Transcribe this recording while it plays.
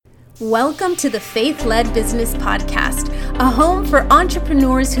Welcome to the Faith-Led Business Podcast, a home for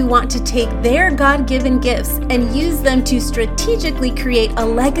entrepreneurs who want to take their God-given gifts and use them to strategically create a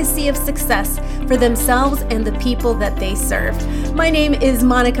legacy of success for themselves and the people that they serve. My name is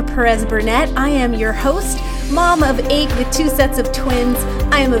Monica Perez Burnett. I am your host, mom of 8 with 2 sets of twins.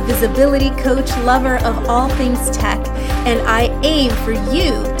 I am a visibility coach, lover of all things tech, and I aim for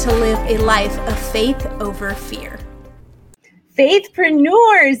you to live a life of faith over fear.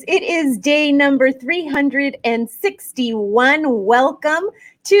 Faithpreneurs, it is day number 361. Welcome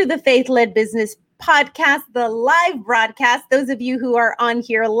to the Faith-Led Business Podcast, the live broadcast. Those of you who are on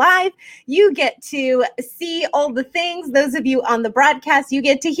here live, you get to see all the things. Those of you on the broadcast, you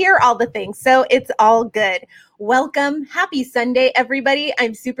get to hear all the things. So it's all good. Welcome. Happy Sunday, everybody.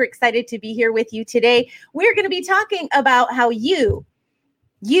 I'm super excited to be here with you today. We're going to be talking about how you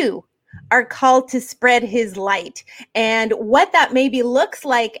are called to spread his light and what that maybe looks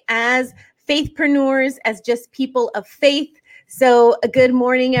like as faithpreneurs, as just people of faith. So good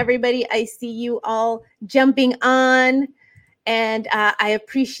morning, everybody. I see you all jumping on and I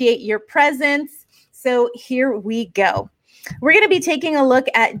appreciate your presence. So here we go. We're going to be taking a look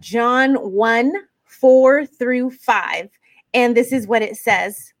at John 1:4-5. And this is what it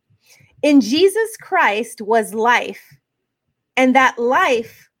says. In Jesus Christ was life, and that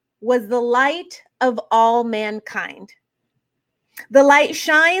life was the light of all mankind. The light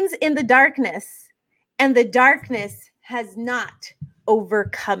shines in the darkness, and the darkness has not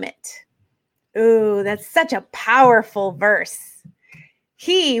overcome it. Ooh, that's such a powerful verse.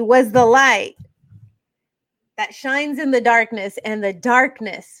 He was the light that shines in the darkness, and the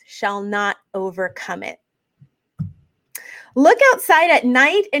darkness shall not overcome it. Look outside at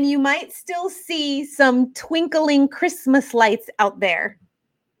night, and you might still see some twinkling Christmas lights out there.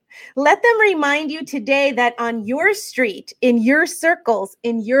 Let them remind you today that on your street, in your circles,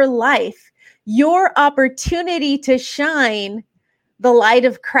 in your life, your opportunity to shine the light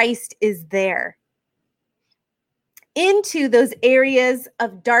of Christ is there. Into those areas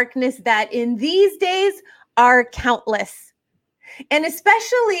of darkness that in these days are countless. And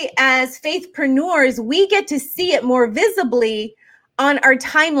especially as faithpreneurs, we get to see it more visibly on our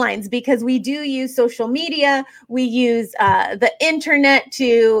timelines because we do use social media. We use the internet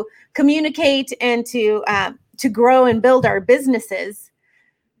to communicate and to grow and build our businesses.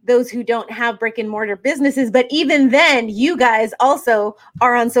 Those who don't have brick and mortar businesses, but even then, you guys also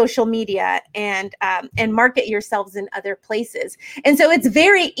are on social media and market yourselves in other places. And so it's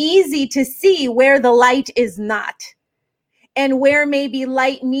very easy to see where the light is not, and where maybe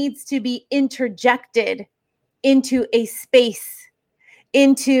light needs to be interjected into a space,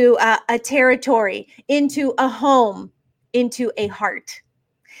 into a territory, into a home, into a heart.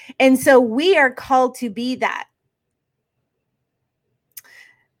 And so we are called to be that.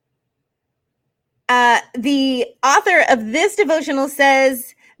 The author of this devotional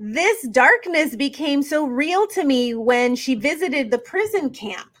says, this darkness became so real to me when she visited a prison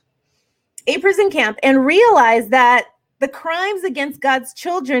camp, and realized that the crimes against God's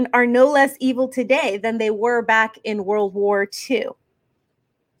children are no less evil today than they were back in World War II.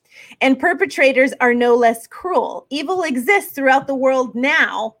 And perpetrators are no less cruel. Evil exists throughout the world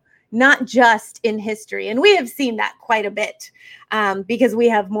now, not just in history. And we have seen that quite a bit because we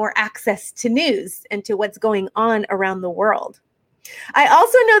have more access to news and to what's going on around the world. I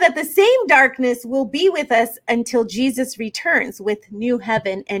also know that the same darkness will be with us until Jesus returns with new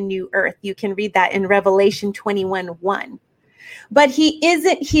heaven and new earth. You can read that in Revelation 21:1. But he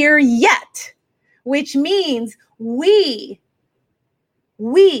isn't here yet, which means we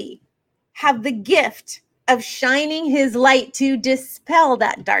have the gift of shining his light to dispel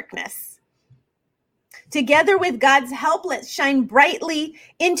that darkness. Together with God's help, let's shine brightly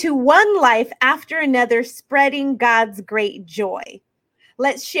into one life after another, spreading God's great joy.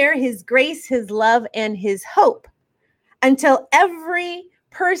 Let's share his grace, his love, and his hope until every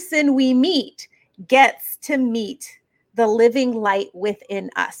person we meet gets to meet the living light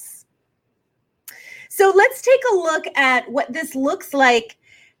within us. So let's take a look at what this looks like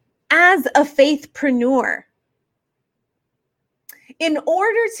as a faithpreneur. In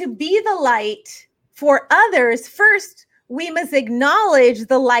order to be the light for others, first, we must acknowledge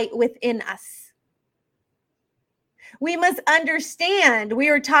the light within us. We must understand, we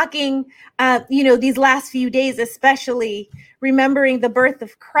were talking, these last few days, especially remembering the birth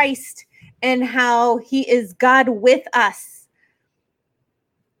of Christ and how he is God with us.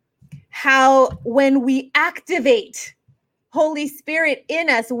 How when we activate Holy Spirit in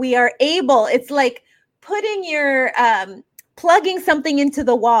us, we are able, it's like putting your, plugging something into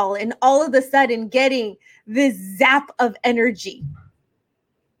the wall and all of a sudden getting this zap of energy.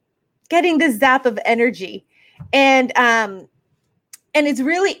 getting this zap of energy. And it's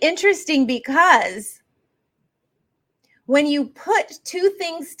really interesting because when you put two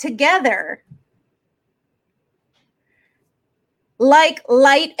things together, like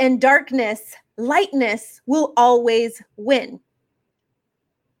light and darkness, lightness will always win.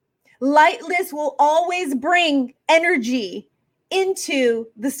 Lightness will always bring energy into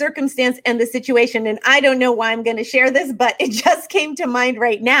the circumstance and the situation. And I don't know why I'm going to share this, but it just came to mind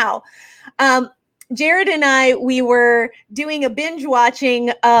right now. Jared and I, we were doing a binge watching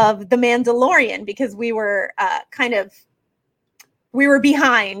of The Mandalorian because we were we were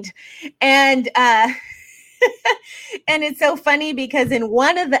behind. And and it's so funny because in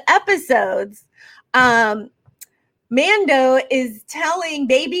one of the episodes, Mando is telling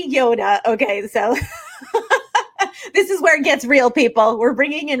Baby Yoda, okay, so this is where it gets real, people. We're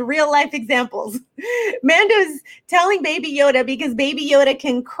bringing in real life examples. Mando's telling Baby Yoda because Baby Yoda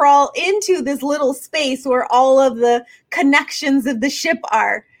can crawl into this little space where all of the connections of the ship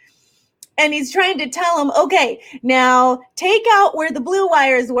are. And he's trying to tell him, okay, now take out where the blue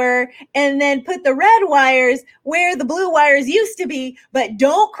wires were and then put the red wires where the blue wires used to be, but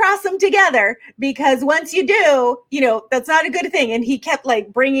don't cross them together because once you do, that's not a good thing. And he kept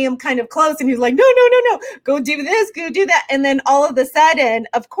like bringing him kind of close and he's like, no, go do this, go do that. And then all of a sudden,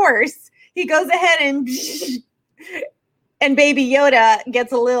 of course, he goes ahead and Baby Yoda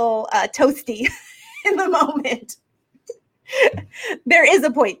gets a little toasty in the moment. There is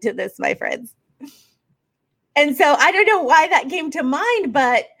a point to this, my friends. And so I don't know why that came to mind,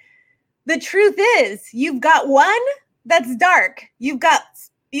 but the truth is you've got one that's dark. You've got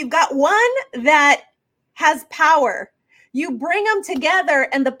one that has power. You bring them together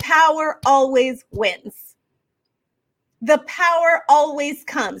and the power always wins. The power always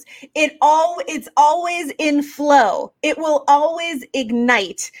comes. It's always in flow. It will always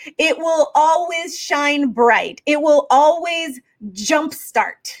ignite. It will always shine bright. It will always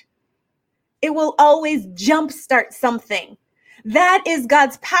jumpstart. It will always jumpstart something. That is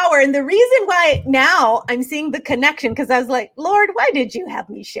God's power. And the reason why now I'm seeing the connection, because I was like, Lord, why did you have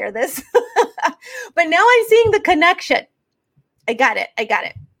me share this? But now I'm seeing the connection. I got it.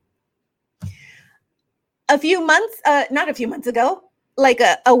 Not a few months ago, like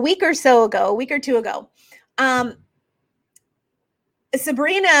a week or two ago,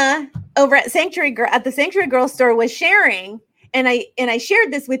 Sabrina over at the Sanctuary Girl store was sharing, and I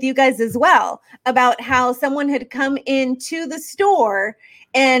shared this with you guys as well, about how someone had come into the store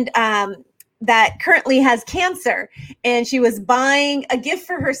and that currently has cancer, and she was buying a gift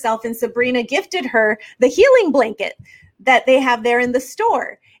for herself, and Sabrina gifted her the healing blanket that they have there in the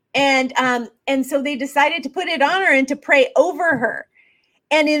store. And so they decided to put it on her and to pray over her.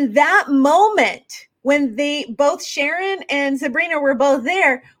 And in that moment, when both Sharon and Sabrina were both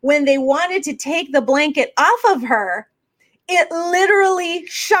there, when they wanted to take the blanket off of her, it literally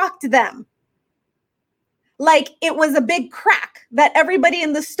shocked them. Like it was a big crack that everybody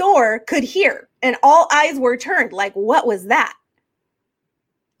in the store could hear. And all eyes were turned like, what was that?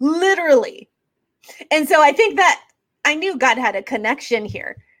 Literally. And so I think that I knew God had a connection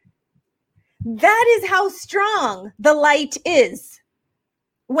here. That is how strong the light is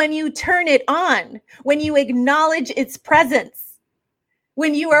when you turn it on, when you acknowledge its presence,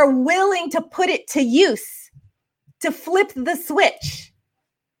 when you are willing to put it to use, to flip the switch.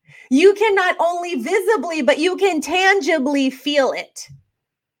 You can not only visibly, but you can tangibly feel it.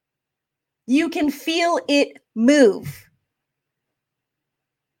 You can feel it move.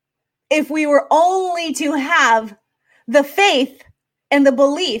 If we were only to have the faith and the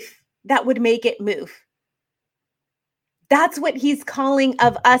belief that would make it move. That's what he's calling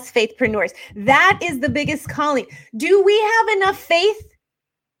of us faithpreneurs. That is the biggest calling. Do we have enough faith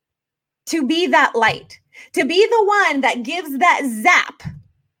to be that light, to be the one that gives that zap,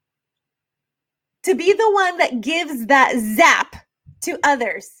 to be the one that gives that zap to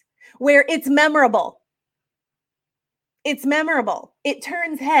others where it's memorable? It's memorable. It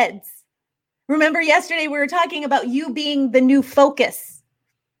turns heads. Remember yesterday we were talking about you being the new focus.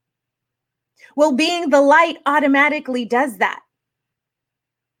 Well, being the light automatically does that.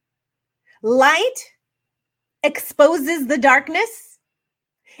 Light exposes the darkness.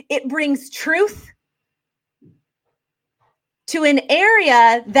 It brings truth to an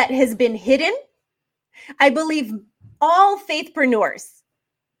area that has been hidden. I believe all faithpreneurs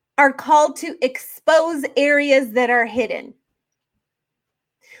are called to expose areas that are hidden.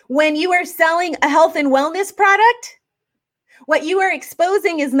 When you are selling a health and wellness product, what you are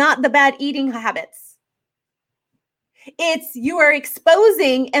exposing is not the bad eating habits. It's you are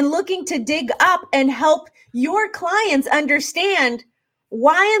exposing and looking to dig up and help your clients understand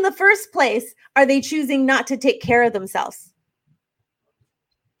Why in the first place are they choosing not to take care of themselves?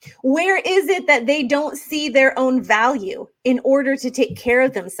 Where is it that they don't see their own value in order to take care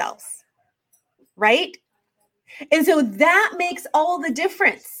of themselves? Right? And so that makes all the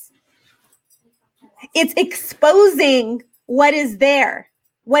difference. It's exposing what is there,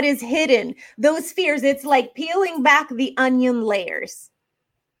 what is hidden, those fears. It's like peeling back the onion layers.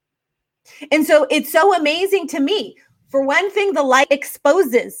 And so it's so amazing to me. For one thing, the light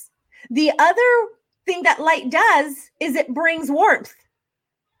exposes. The other thing that light does is it brings warmth.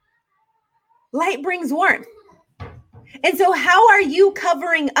 Light brings warmth. And so how are you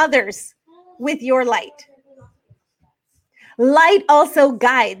covering others with your light? Light also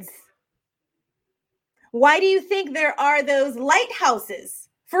guides. Why do you think there are those lighthouses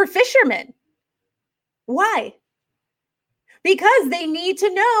for fishermen? Why? Because they need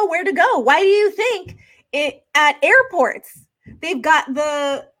to know where to go. Why do you think at airports they've got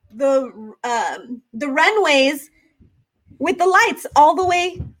the runways with the lights all the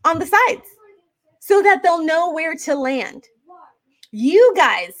way on the sides so that they'll know where to land? You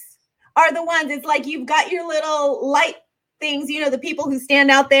guys are the ones. It's like you've got your little light things, you know, the people who stand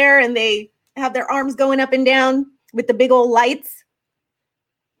out there and they have their arms going up and down with the big old lights.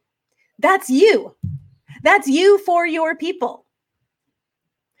 That's you. That's you for your people.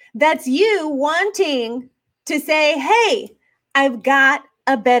 That's you wanting to say, hey, I've got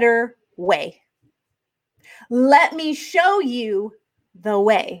a better way. Let me show you the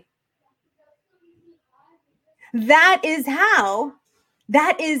way. That is how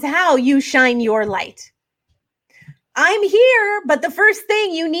you shine your light. I'm here, but the first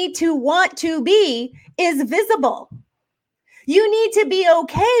thing you need to want to be is visible. You need to be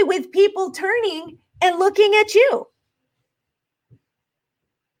okay with people turning and looking at you.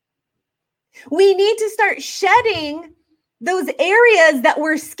 We need to start shedding those areas that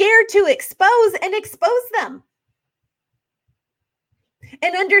we're scared to expose and expose them.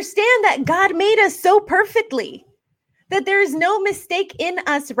 And understand that God made us so perfectly that there is no mistake in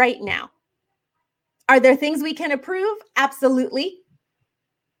us right now. Are there things we can improve? Absolutely.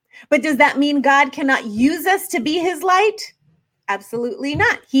 But does that mean God cannot use us to be his light? Absolutely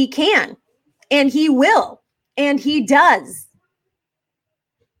not. He can, and he will, and he does.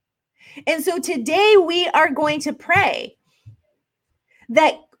 And so today we are going to pray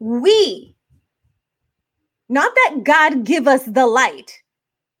that not that God give us the light.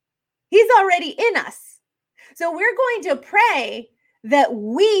 He's already in us. So we're going to pray that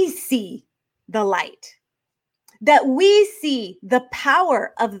we see the light, that we see the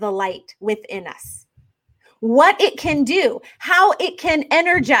power of the light within us, what it can do, how it can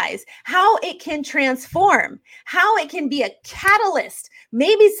energize, how it can transform, how it can be a catalyst.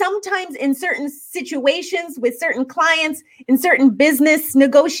 Maybe sometimes in certain situations with certain clients, in certain business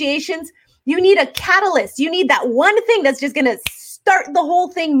negotiations, you need a catalyst. You need that one thing that's just going to start the whole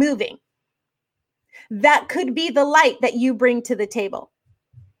thing moving. That could be the light that you bring to the table.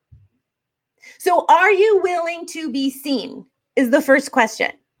 So are you willing to be seen is the first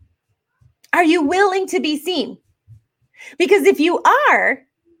question. Are you willing to be seen? Because if you are,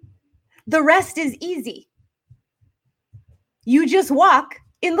 the rest is easy. You just walk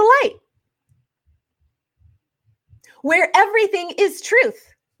in the light where everything is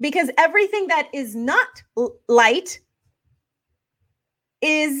truth, because everything that is not light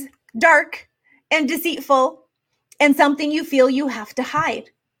is dark and deceitful and something you feel you have to hide.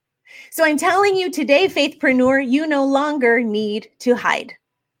 So I'm telling you today, Faithpreneur, you no longer need to hide.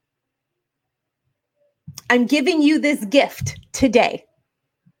 I'm giving you this gift today.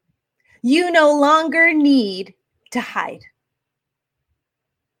 You no longer need to hide.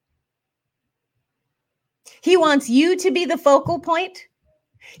 He wants you to be the focal point.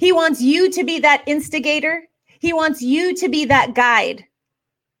 He wants you to be that instigator. He wants you to be that guide.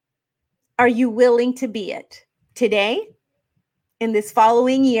 Are you willing to be it today, in this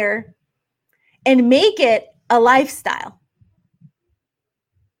following year, and make it a lifestyle?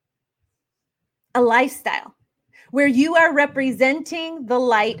 A lifestyle where you are representing the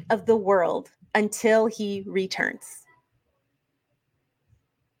light of the world until he returns.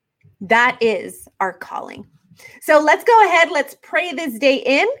 That is our calling. So let's go ahead. Let's pray this day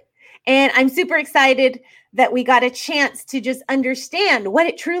in. And I'm super excited that we got a chance to just understand what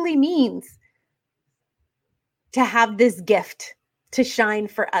it truly means to have this gift to shine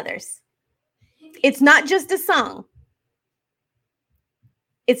for others. It's not just a song.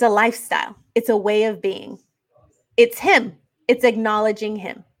 It's a lifestyle. It's a way of being. It's him. It's acknowledging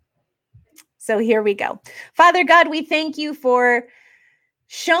him. So here we go. Father God, we thank you for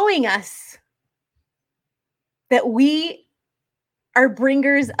showing us that we are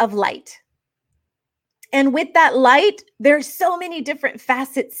bringers of light. And with that light, there's so many different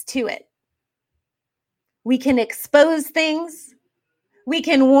facets to it. We can expose things, we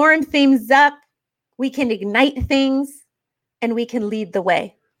can warm things up, we can ignite things, and we can lead the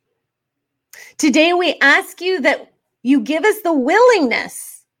way. Today, we ask you that you give us the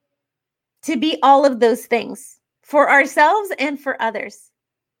willingness to be all of those things for ourselves and for others.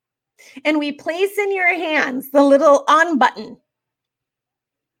 And we place in your hands the little on button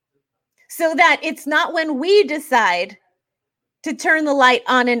so that it's not when we decide to turn the light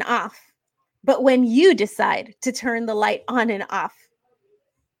on and off, but when you decide to turn the light on and off.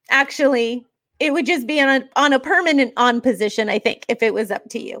 Actually, it would just be on a permanent on position, I think, if it was up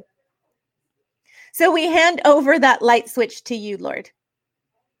to you. So we hand over that light switch to you, Lord.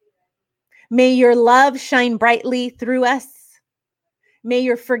 May your love shine brightly through us. May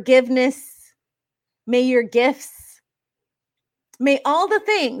your forgiveness, may your gifts, may all the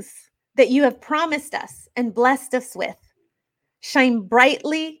things that you have promised us and blessed us with shine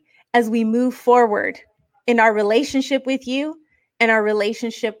brightly as we move forward in our relationship with you and our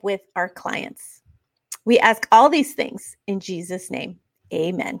relationship with our clients. We ask all these things in Jesus' name.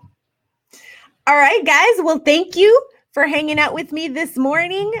 Amen. All right, guys. Well, thank you for hanging out with me this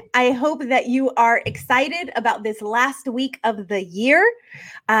morning. I hope that you are excited about this last week of the year.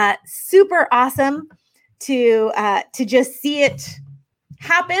 Super awesome to just see it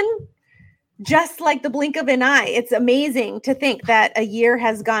happen just like the blink of an eye. It's amazing to think that a year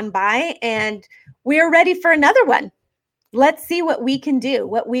has gone by and we're ready for another one. Let's see what we can do,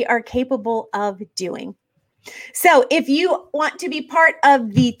 what we are capable of doing. So if you want to be part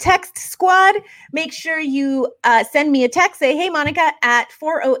of the text squad, make sure you send me a text. Say, hey, Monica, at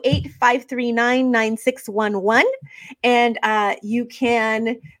 408-539-9611. And you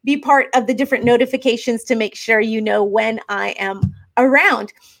can be part of the different notifications to make sure you know when I am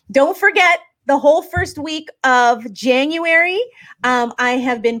around. Don't forget, the whole first week of January, I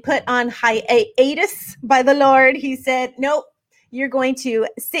have been put on hiatus by the Lord. He said, nope, you're going to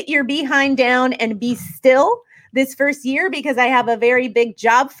sit your behind down and be still this first year because I have a very big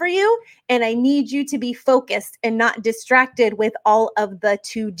job for you and I need you to be focused and not distracted with all of the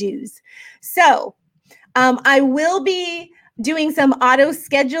to-dos. So I will be doing some auto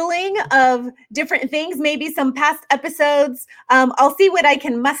scheduling of different things, maybe some past episodes. I'll see what I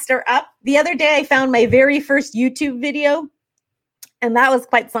can muster up. The other day, I found my very first YouTube video, and that was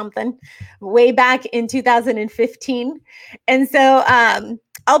quite something, way back in 2015. And so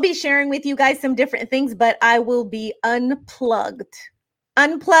I'll be sharing with you guys some different things, but I will be unplugged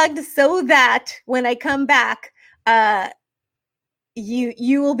so that when I come back,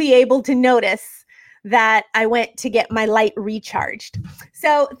 you will be able to notice that I went to get my light recharged.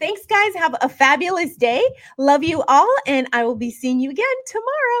 So thanks, guys. Have a fabulous day. Love you all. And I will be seeing you again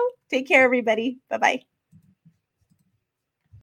tomorrow. Take care, everybody. Bye-bye.